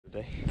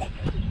What's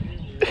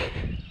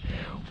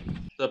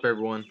up,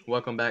 everyone?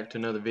 Welcome back to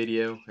another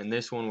video. In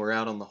this one, we're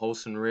out on the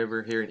Holston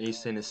River here in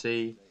East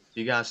Tennessee.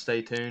 You guys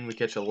stay tuned. We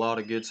catch a lot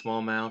of good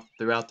smallmouth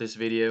throughout this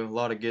video. A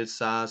lot of good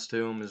size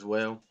to them as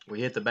well.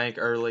 We hit the bank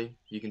early.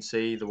 You can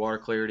see the water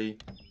clarity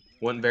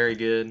wasn't very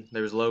good.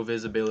 There was low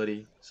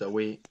visibility, so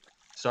we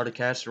started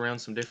casting around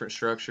some different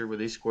structure with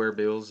these square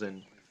bills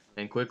and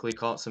quickly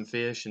caught some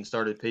fish and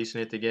started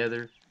piecing it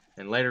together.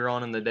 And later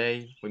on in the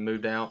day, we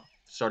moved out,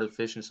 started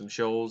fishing some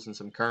shoals and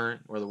some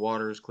current where the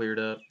water is cleared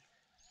up,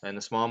 and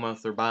the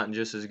smallmouth are biting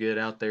just as good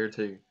out there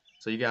too.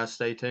 So you guys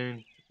stay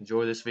tuned,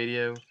 enjoy this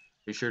video,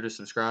 be sure to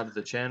subscribe to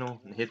the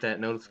channel and hit that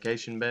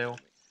notification bell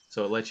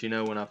so it lets you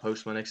know when I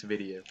post my next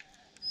video.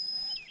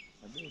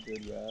 That'd be a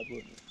good ride,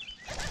 wouldn't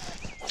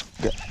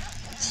it?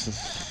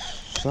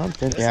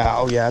 Something. Yeah,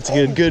 oh yeah, it's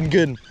good.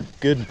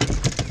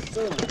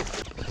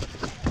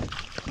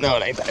 No,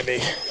 it ain't that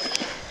big.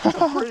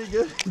 Pretty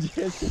good.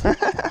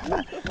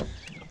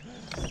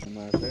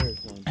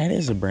 That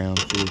is a brown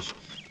fish.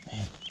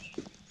 Man.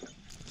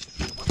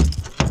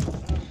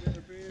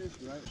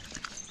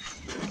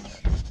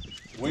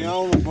 We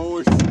own them,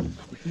 boys.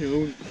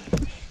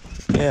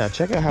 Yeah,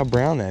 check out how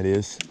brown that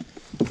is.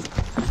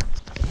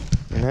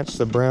 And that's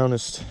the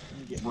brownest.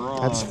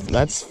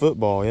 That's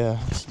football, yeah.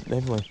 It's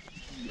definitely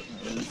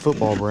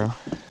football brown.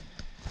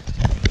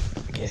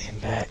 Get him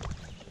back.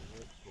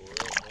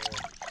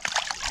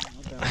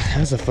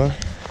 That's a fun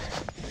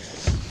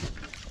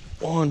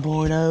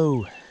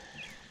 1.0.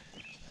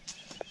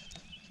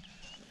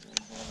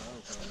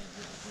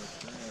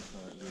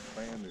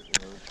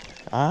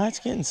 It's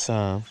getting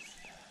some.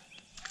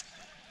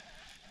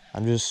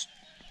 I'm just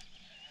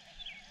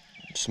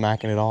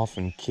smacking it off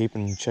and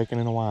keeping checking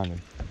and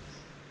winding.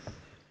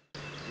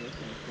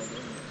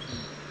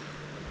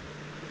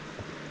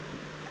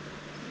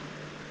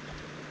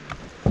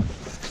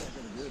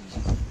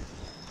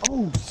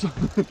 Oh,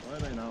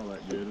 that ain't all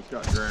that good. It's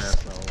got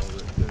grass all over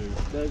it too.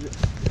 Does it?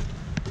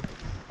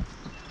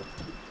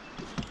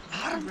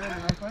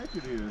 I think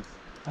it is.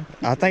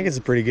 I think it's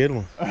a pretty good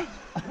one.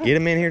 Get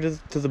him in here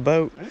to the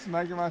boat. It's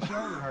making my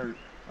shoulder hurt.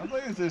 I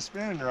think it's this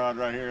spinning rod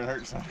right here that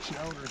hurts my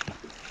shoulder.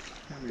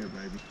 Come here,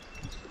 baby.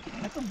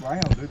 That's a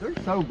brown, dude.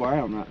 They're so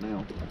brown right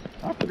now.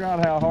 I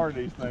forgot how hard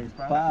these things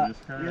fight this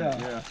current.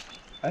 Yeah.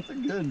 That's a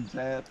good one,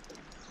 Chad.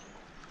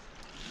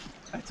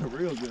 That's a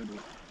real good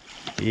one.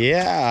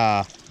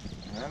 Yeah.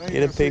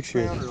 Get a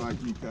picture.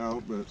 Like you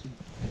caught, but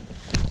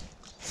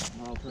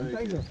I'll take it.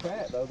 Things are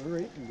fat though. They're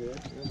eating good.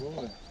 Good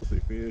boy. See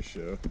fish.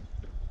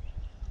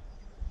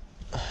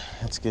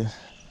 That's good.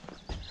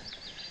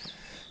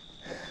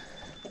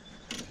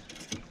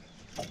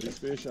 These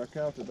fish I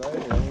caught today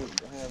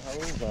have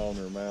holes on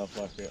their mouth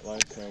like that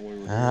last time we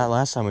were here.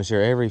 Last time we was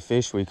here, every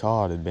fish we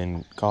caught had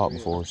been caught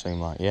before, it seemed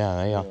like. Yeah,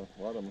 they are. A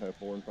lot of them have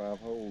 4 and 5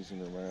 holes in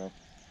their mouth.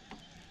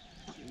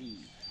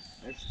 Jeez,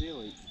 they're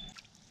still eating.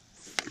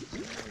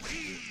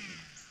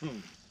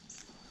 Come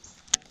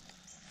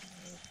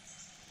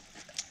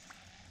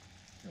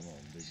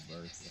on, Big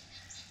Bertha.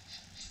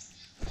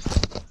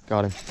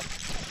 Got him.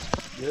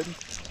 Good?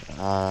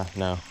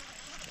 No.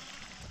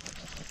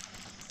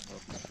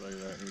 Say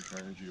that, he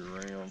turns you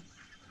around.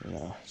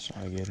 No, it's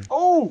not good.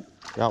 Oh!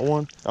 Got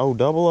one? Oh,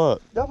 double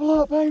up. Double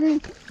up,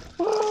 baby!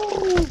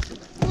 Oh!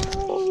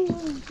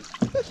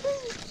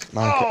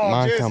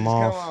 Mine come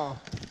off.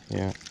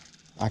 Yeah.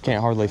 I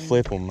can't hardly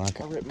flip them. I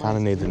kind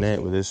of need the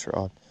net with this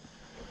rod.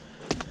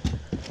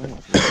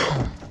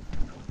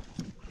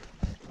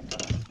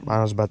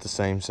 Mine was about the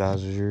same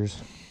size as yours.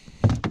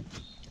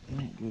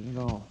 Ain't good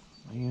at all,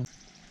 man.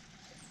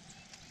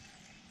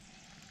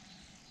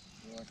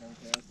 Like I'm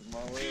casting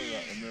my lure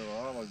right in the middle of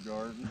Olive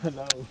Garden. I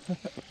know.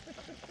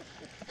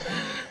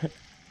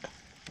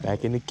 Back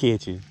in the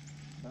kitchen.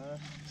 Huh?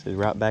 Said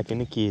right back in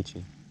the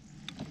kitchen.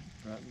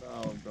 Right in the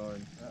Olive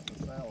Garden. Right in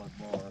the salad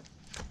bar.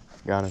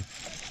 Got him.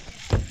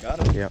 Got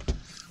him? Yep.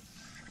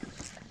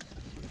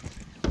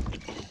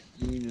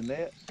 You need a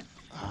net?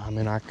 I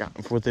mean,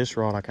 with this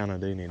rod, I kind of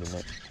do need a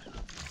net.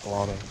 A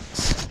lot of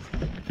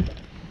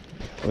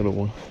little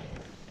one.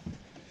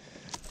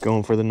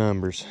 Going for the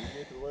numbers. You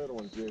get the little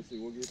ones, Jesse.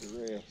 We'll get the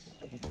rest.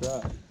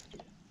 That's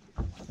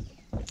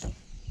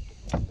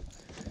right.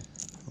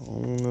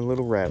 On a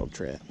little rattle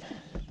trap.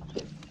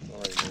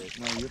 Sorry, Nick.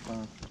 No, you're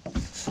fine. I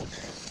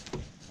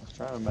was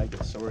trying to make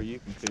it so where you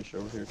can fish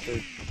over here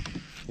too.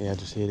 Yeah,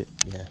 just hit it.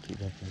 Yeah, keep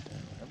that that way.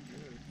 I'm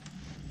good.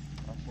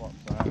 I'll swap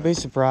sides. You'd be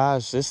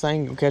surprised. This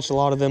thing will catch a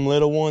lot of them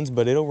little ones,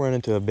 but it'll run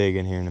into a big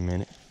one here in a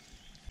minute.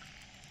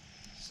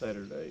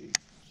 Saturday.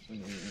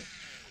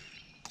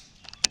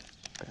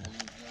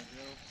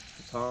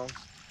 Tom?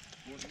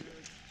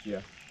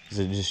 Yeah. Is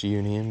it just you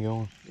and him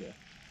going? Yeah.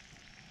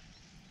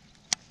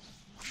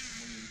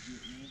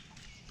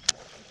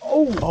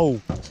 Oh!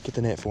 Get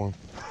the net for him.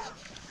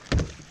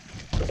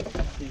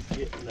 He's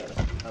getting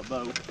a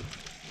boat.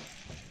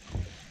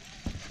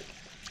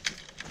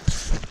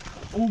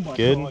 Oh my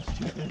Good. gosh.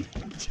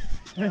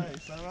 Hey,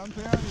 son, I'm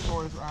telling you,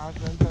 boys, I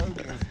done told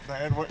you,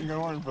 Dad wasn't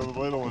going for the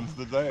little ones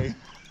today.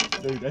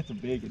 Dude, that's a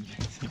big one.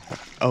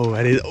 Oh,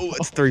 that is. Oh,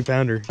 it's a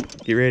 3-pounder.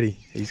 Get ready.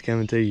 He's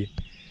coming to you.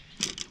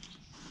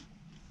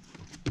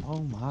 Oh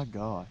my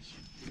gosh.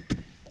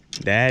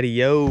 Daddy,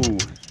 yo.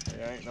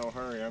 Hey, ain't no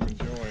hurry. I'm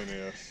enjoying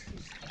this.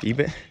 You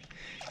bet.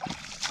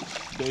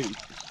 Dude.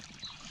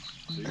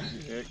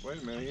 Heck,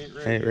 wait a minute. He ain't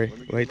ready. Ain't ready.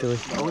 Wait till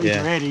he. Oh, he's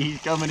Yeah. ready.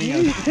 He's coming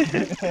in.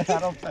 I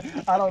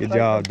don't Good take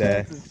job, no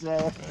Dad. chances,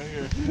 Chad.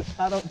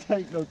 I don't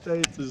take no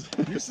chances.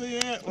 You see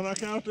that when I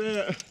caught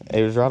that?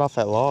 It was right off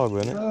that log,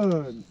 wasn't it?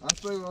 Son, I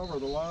threw over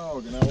the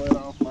log and I let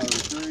off my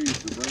retrieve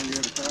to bring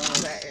it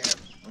across.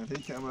 And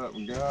he come up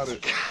and got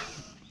it.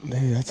 Dude,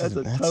 that's That's a,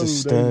 a that's toad, a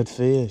stud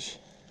fish.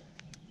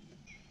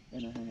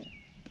 And a half.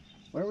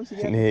 Where was he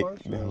at Nick. the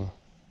first No. round?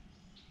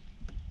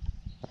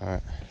 All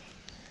right.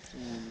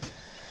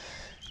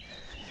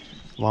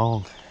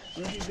 Long.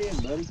 Where he been,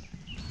 buddy?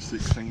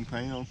 16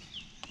 pounds.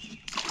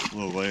 A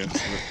little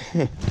less.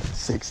 But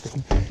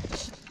 16.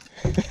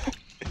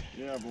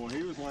 yeah, boy,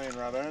 he was laying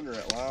right under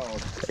that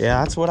log. Yeah,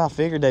 that's what I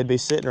figured they'd be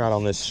sitting right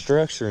on this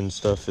structure and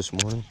stuff this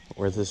morning,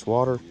 where this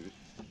water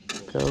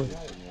goes.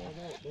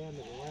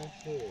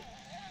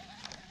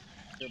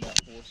 They're about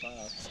 4 or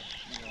 5.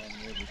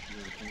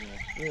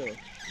 Really? Yeah.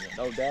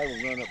 No, Dad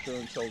would run up to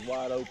him so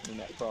wide open in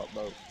that prop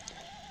boat.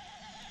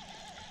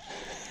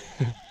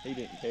 He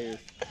didn't care.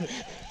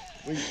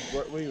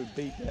 we would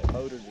beat that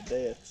motor to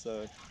death,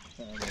 so.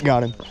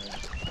 Got him.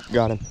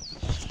 Got him.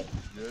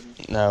 Good.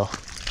 No.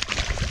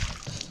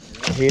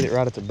 Hit it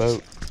right at the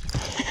boat.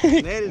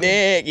 Netted him.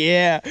 Nick,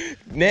 yeah.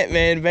 Net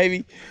man,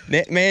 baby.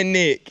 Net man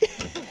Nick.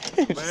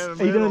 Man,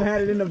 He done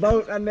had it in the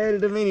boat. I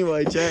netted him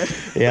anyway, Chad.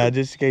 Yeah,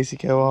 just in case he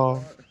go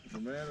off. The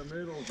man in the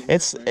middle.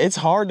 It's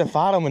hard to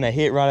fight them when they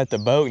hit right at the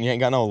boat and you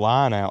ain't got no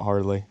line out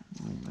hardly.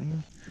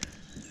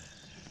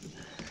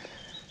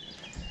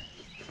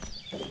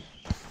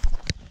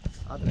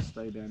 I'll just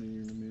stay down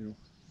here in the middle.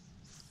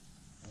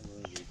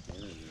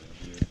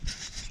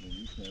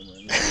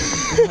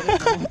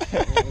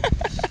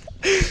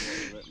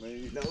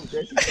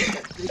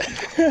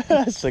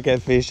 Stick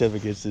that fish up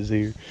against his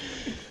ear.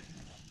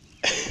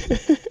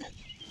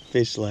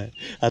 Fish slap.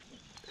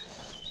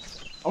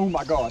 Oh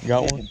my gosh.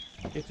 Got one?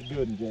 It's a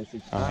good one,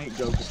 Jesse. All right. I ain't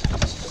joking.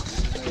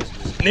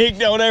 Nick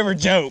don't ever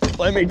joke,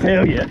 let me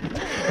tell you.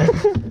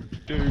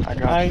 Dude,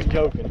 I ain't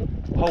joking.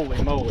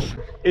 Holy moly.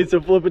 It's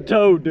a flippin'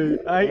 toad,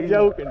 dude. I ain't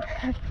joking.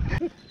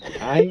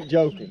 I ain't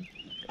joking.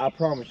 I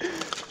promise you.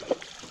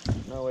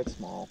 No, it's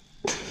small.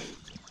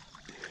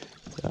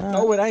 Right.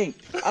 No, it ain't.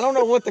 I don't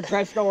know what the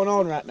crap's going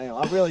on right now.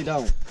 I really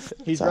don't.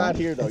 He's right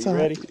here, though. You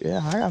ready? Yeah,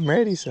 I'm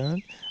ready,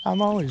 son.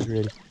 I'm always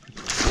ready.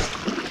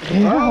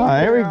 Yeah,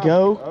 there we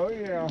go. Oh,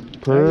 yeah.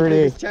 Pretty.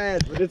 It's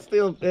Chad's, but it's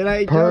still, it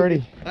ain't Pretty.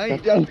 joking. I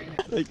ain't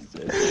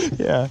joking.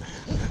 Yeah.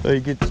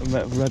 I'm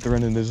about to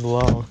run into this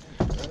log.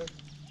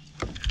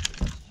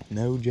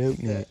 No joke,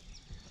 Nick.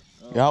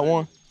 Got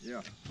one?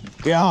 Yeah.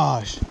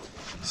 Gosh.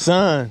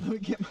 Son. Let me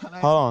get mine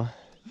out. Hold on.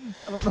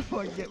 I don't know if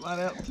I can get mine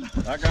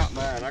out. I got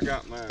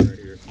mine right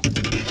here.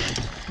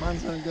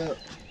 Mine's hung up.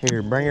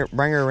 Here, bring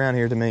her around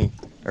here to me.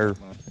 Or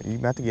you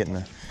about to get in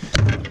there.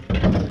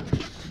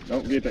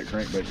 Don't get that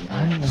crankbait.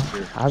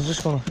 Here. I was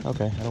just gonna.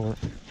 Okay, that'll work.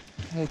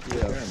 Heck yeah.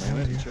 Yeah,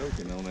 man, that's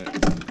choking on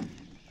that.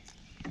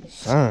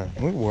 Son,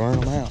 we're wearing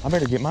them out. I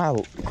better get my.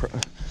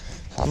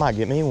 I might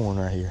get me one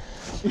right here.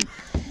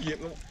 Get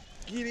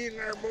in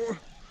there, boy.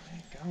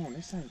 Go on,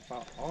 this thing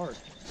fought hard.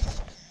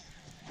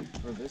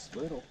 For this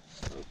little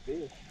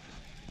fish.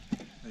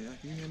 Hey,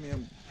 you give me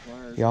them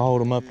pliers. Y'all hold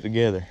them up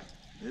together.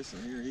 This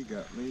one here, he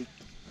got me.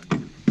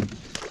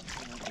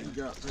 He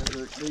got that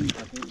hook deep.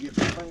 I can't get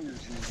my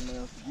fingers in his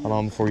mouth. Hold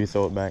on before you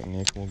throw it back,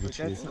 Nick. We'll get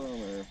you That's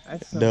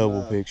a some,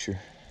 double picture.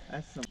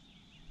 That's some.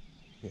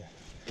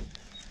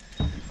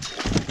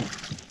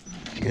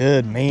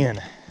 Good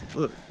man.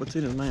 Look, what's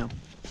in his mouth?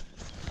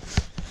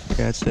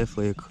 Yeah, it's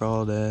definitely a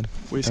crawdad.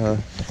 Whiskey.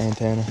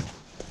 Antenna.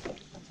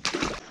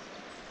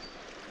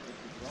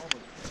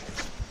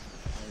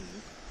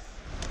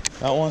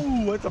 Got one?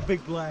 Ooh, that's a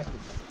big black one.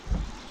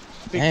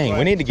 Big Dang, we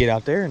black. need to get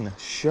out there in the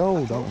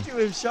show, don't Don't we?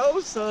 you in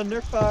shows, son?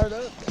 They're fired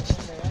up.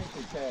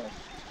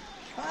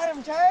 Fight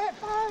him, Chad.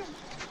 Fight him.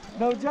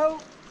 No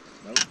joke.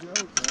 No joke,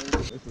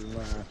 man. This is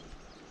my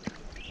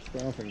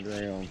stomping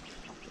ground.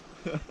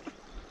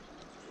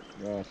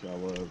 Gosh, I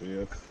love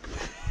this.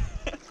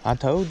 I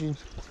told you.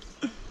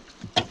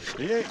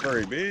 He ain't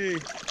very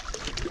big.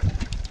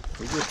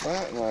 He's just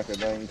fighting like a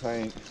dang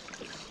tank.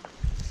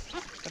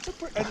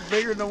 That's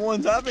bigger than the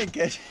ones I've been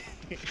catching.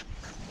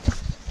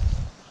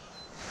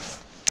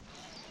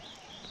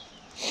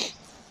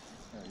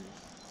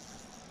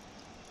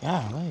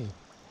 Golly.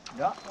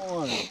 Got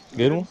one.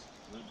 Good one?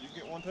 Did you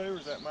get one too, or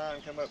is that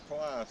mine come up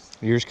twice?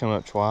 Yours come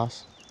up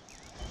twice.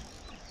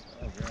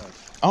 Oh, gosh.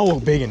 Oh,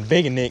 big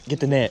one, Nick. Get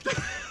the net.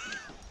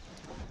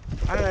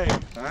 Hey,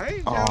 I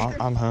ain't Oh,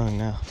 joking. I'm hung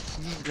now.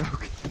 I'm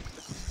joking.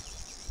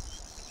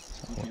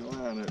 Keep your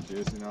line up,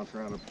 Jesse, and I'll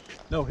try to...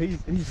 No, he's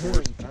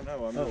horny. I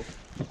know, I'm Oh.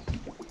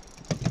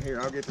 Here,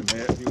 I'll get the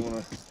net if you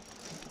want to...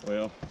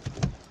 Well,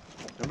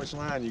 how much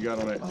line you got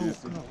on that,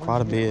 Jesse?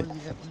 Quite a bit. I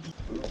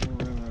don't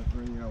wanna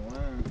run out of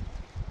line.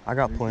 I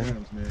got Here plenty.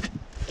 comes Nick.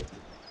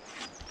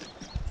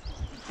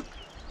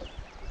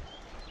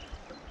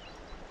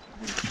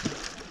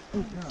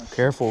 Oh, gosh.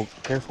 Careful,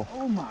 careful.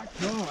 Oh my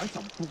God, that's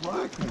a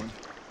black one.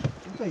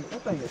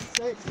 That thing is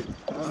sexy.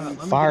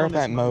 Fire up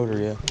that motor,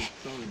 yeah.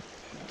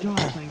 God,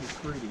 that thing is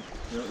pretty.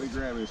 Yeah, let me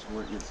grab this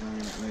before it gets hung in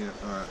that net.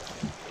 All right.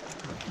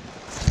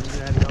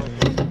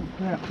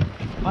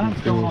 Crap.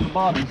 Mine's going on the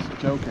bottom.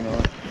 Choking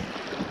on it.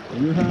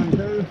 You hung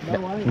too?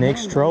 No, I ain't.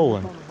 Nick's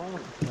trolling.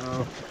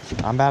 No.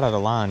 I'm about out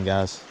of line,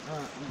 guys.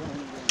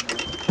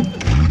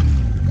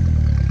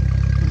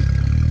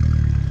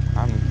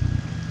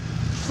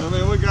 I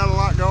mean, we got a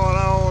lot going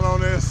on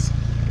this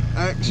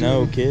action.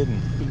 No kidding.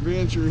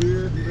 Adventure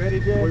here. You ready,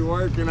 Jay? We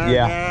working our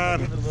Yeah.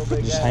 guide.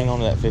 Just hang on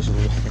to that fish a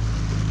little bit.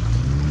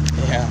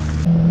 Yeah.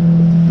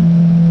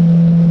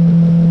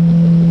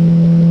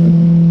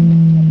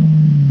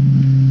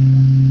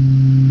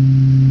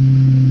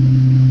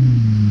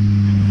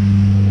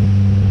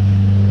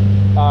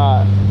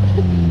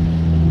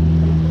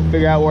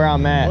 Figure out where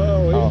I'm at.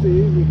 Whoa,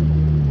 easy.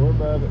 What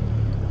about it?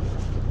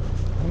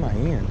 What am I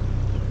in?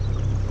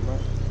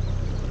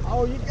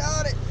 Oh, you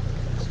got it.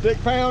 Stick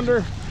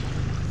pounder.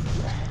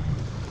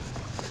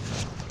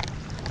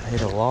 I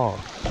hit a log.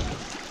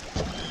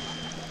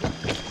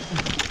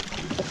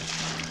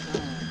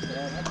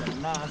 That's a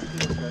nice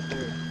fish right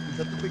there. Is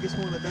that the biggest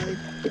one of the day?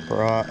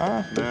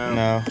 Right.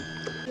 No.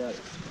 Got it.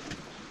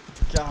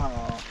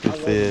 God, Good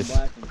fish.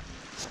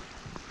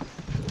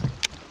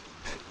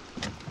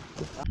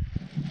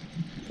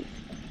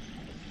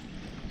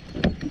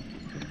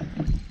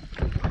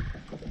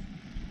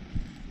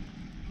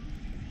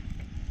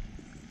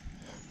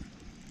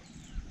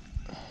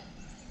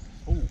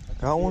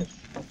 Got one?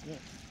 Yeah.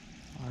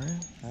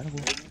 Alright, that'll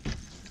work.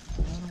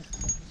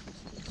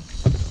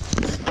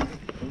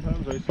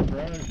 Sometimes they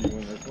surprise you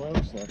when they're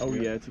close like Oh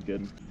that. yeah, it's a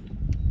good one.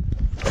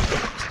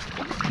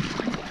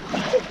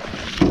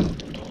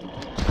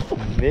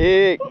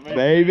 Nick,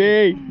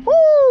 baby!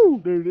 Woo!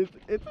 Dude,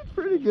 it's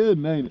pretty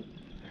good, ain't it?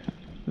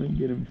 Let me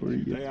get him for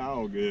you. They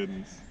all good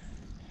ones.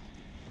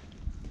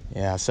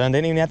 Yeah, son,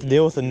 didn't even have to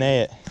deal with the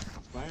net.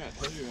 Fat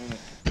too, ain't it?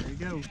 There you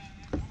go.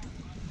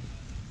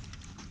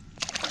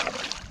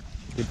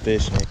 Good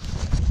fish, Nick.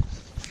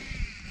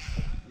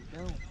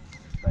 There you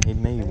go.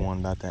 Need me one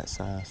about that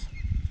size.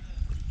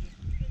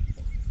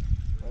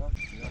 Well,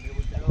 yeah, here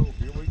we go.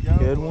 Here we go.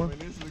 Good one? I mean,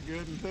 this is a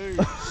good one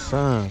too.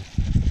 Son.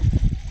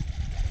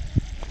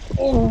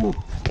 Oh!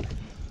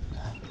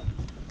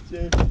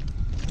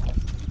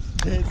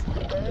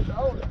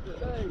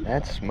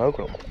 That's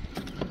smoking them.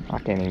 I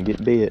can't even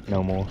get bit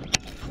no more.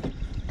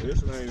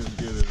 This one ain't as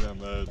good as them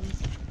others.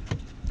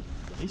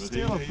 He's But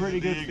still a pretty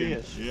good digging.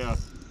 fish. Yeah.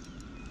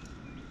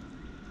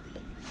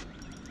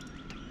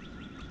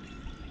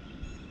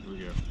 Here we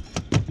go.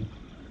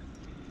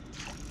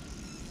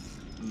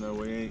 No,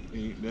 we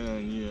ain't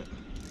done yet.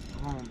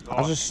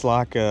 I just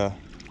like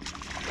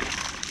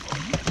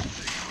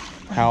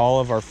how all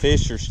of our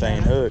fish are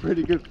staying hooked.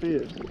 Pretty good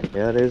fish.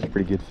 Yeah, it is a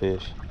pretty good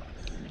fish.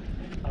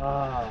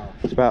 Ah,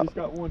 It's about just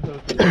got one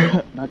hook.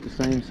 not the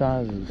same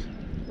size as.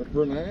 But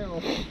for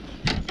now,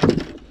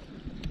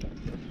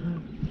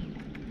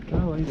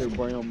 Oh, he's a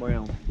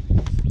brown.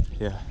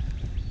 Yeah. I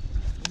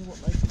wonder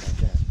what makes him like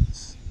that.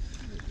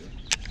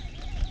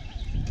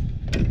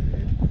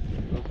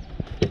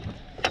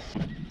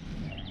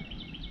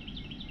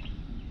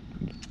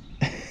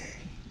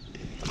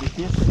 You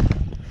kiss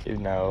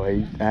him? No,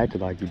 he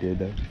acted like he did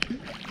though.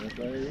 yes,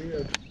 there he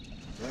is.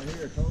 Right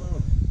here, hold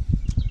on.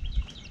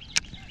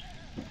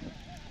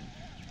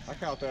 I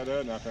caught that other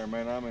one out there,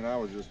 man. I mean, I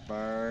was just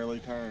barely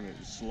turning it,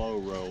 just slow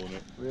rolling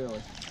it. Really?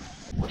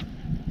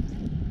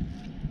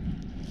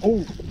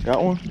 Oh,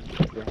 got one?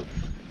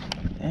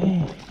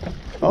 Dang.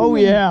 Oh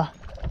yeah.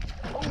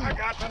 I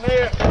got the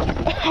net.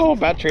 Oh,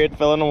 about tread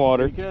fell in the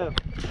water. Good.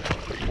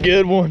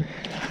 Good one.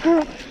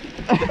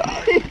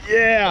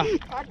 Yeah.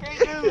 I can't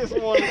do this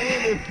one.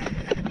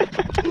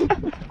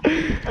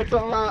 That's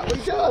all right. We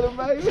got him,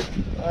 baby.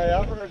 Hey,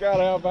 I forgot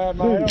how bad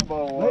my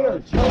elbow was. They are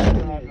choking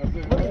you. Look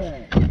at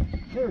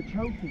that. They're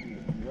choking you.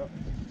 Yep.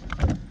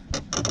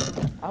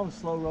 I was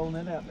slow rolling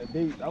it out in the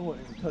deep. I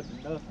wasn't even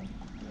touching nothing.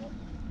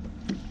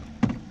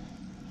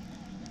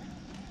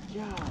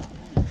 Yep. God.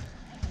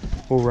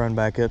 We'll run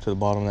back up to the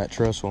bottom of that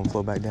trestle and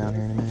flow back down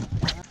here in a minute.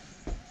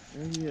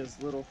 There he is,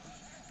 little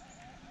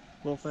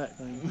fat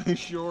thing.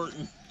 Short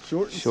and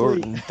Short and Short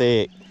sweet. and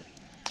thick.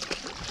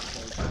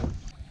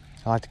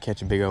 I like to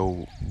catch a big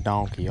old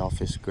donkey off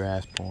this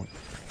grass point.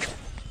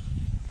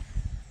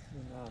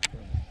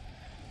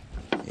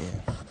 Yeah.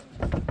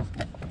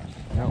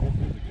 That one.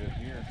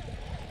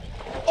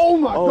 Oh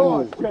my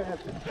Oh. God!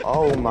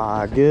 Oh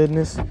my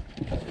goodness.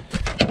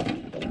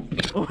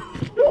 Oh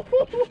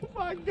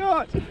my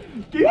God!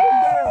 Keep him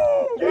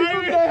down! Keep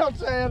him down,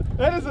 Sam!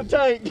 That is a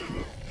tank!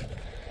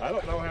 I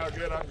don't know how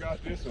good I've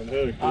got this one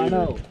hooked. I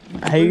know.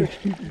 Hey.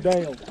 Keep him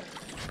down.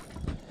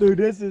 Dude,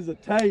 this is a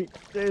tank.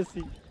 Dude,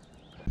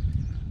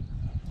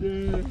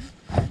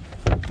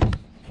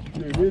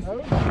 this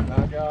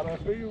I got a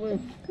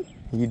feeling.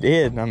 You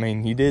did. I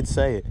mean, you did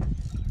say it.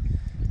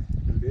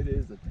 Dude, it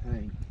is a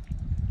tank.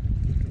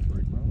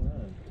 Break my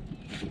line.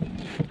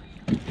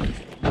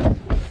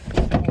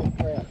 Oh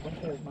crap,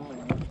 look there's mine.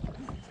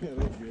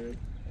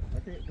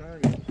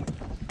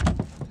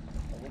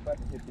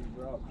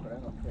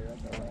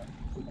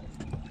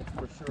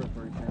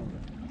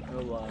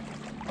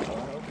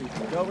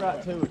 Go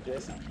right to it,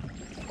 Jesse.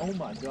 Oh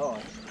my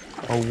gosh.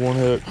 Oh, one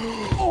hook.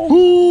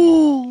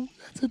 Oh,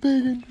 that's a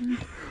big one,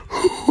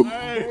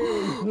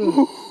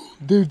 dude.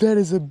 Dude, that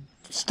is a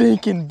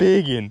stinking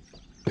big one.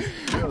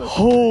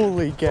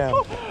 Holy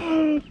cow.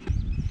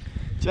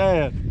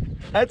 Chad,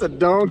 that's a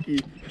donkey.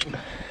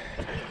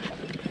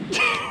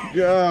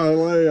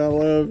 Golly, I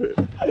love it.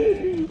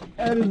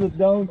 That is a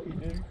donkey,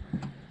 dude.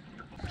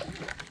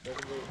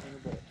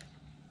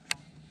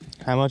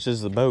 How much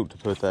is the boat to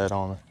put that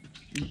on?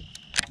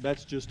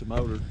 That's just a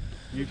motor.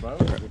 If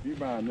you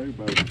buy a new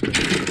boat, it's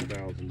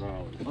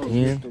 $10,000. Oh,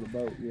 Yeah. just for the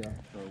boat, yeah.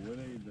 So we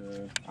need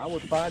to. I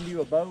would find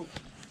you a boat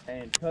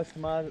and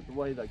customize it the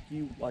way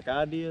like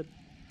I did.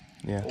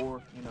 Yeah.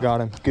 Or, you know.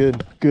 Got him.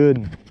 Good.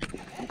 Good.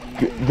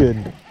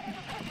 Good.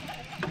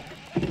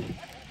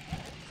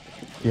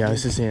 Yeah,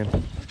 this is him.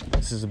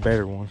 This is a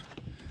better one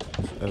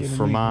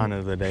for mine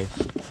of the day.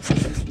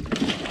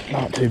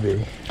 Not too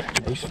big.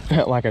 He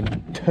felt like a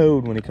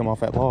toad when he come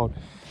off that log.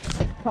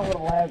 I would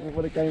have laughed if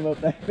it came up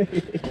that big.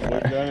 We've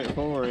done it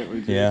for it. We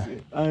Yeah.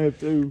 I have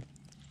too.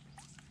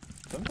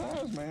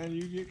 Sometimes, man,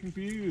 you get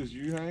confused.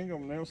 You hang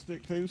them, they'll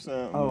stick to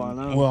something. Oh, I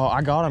know. Well,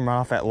 I got him right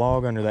off that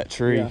log under that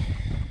tree. Yeah.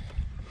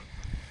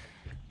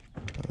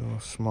 A little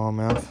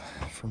smallmouth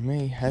for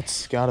me.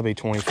 That's got to be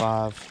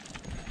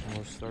 25,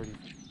 almost 30.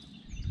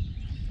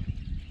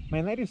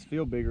 Man, they just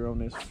feel bigger on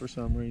this for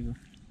some reason.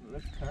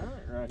 This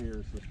current right here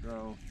is so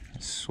strong.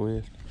 It's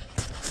swift.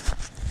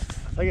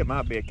 I think it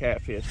might be a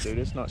catfish, dude.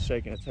 It's not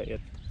shaking its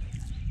head.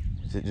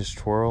 Is it just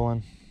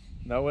twirling?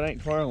 No, it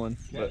ain't twirling.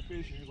 But,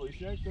 Catfish usually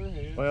shake their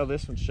head. well,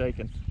 this one's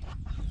shaking.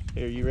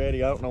 Here, you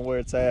ready? I don't know where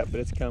it's at, but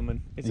it's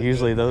coming. It's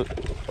Usually those.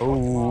 Oh,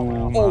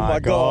 Oh my my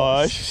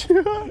gosh.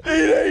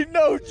 It ain't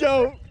no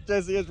joke.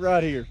 Jesse, it's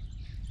right here.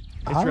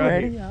 It's I'm right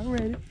ready. here. I'm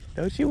ready.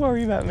 Don't you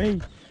worry about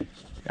me.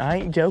 I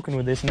ain't joking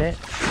with this net.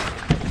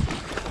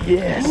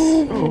 Yes.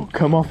 Oh,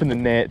 come off in the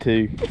net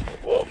too.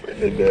 Off in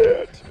the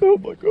net. Oh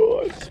my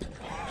gosh.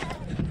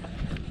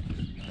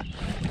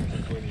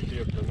 When you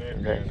dip the net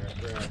Okay. down,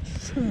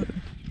 that's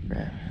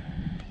right.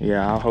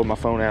 Yeah, I'll hold my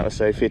phone out and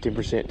say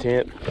 50%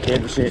 tip,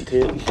 10%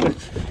 tip.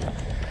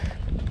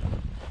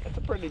 That's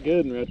a pretty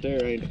good one right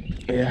there, ain't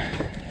it? Yeah.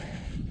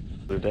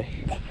 Today.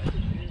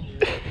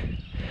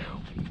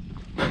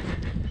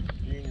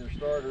 Junior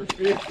starter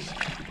fish.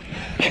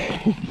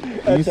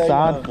 You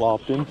side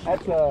flopped him.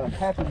 That's a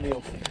Happy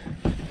Meal.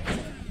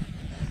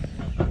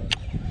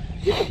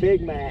 Get the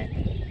Big Mac.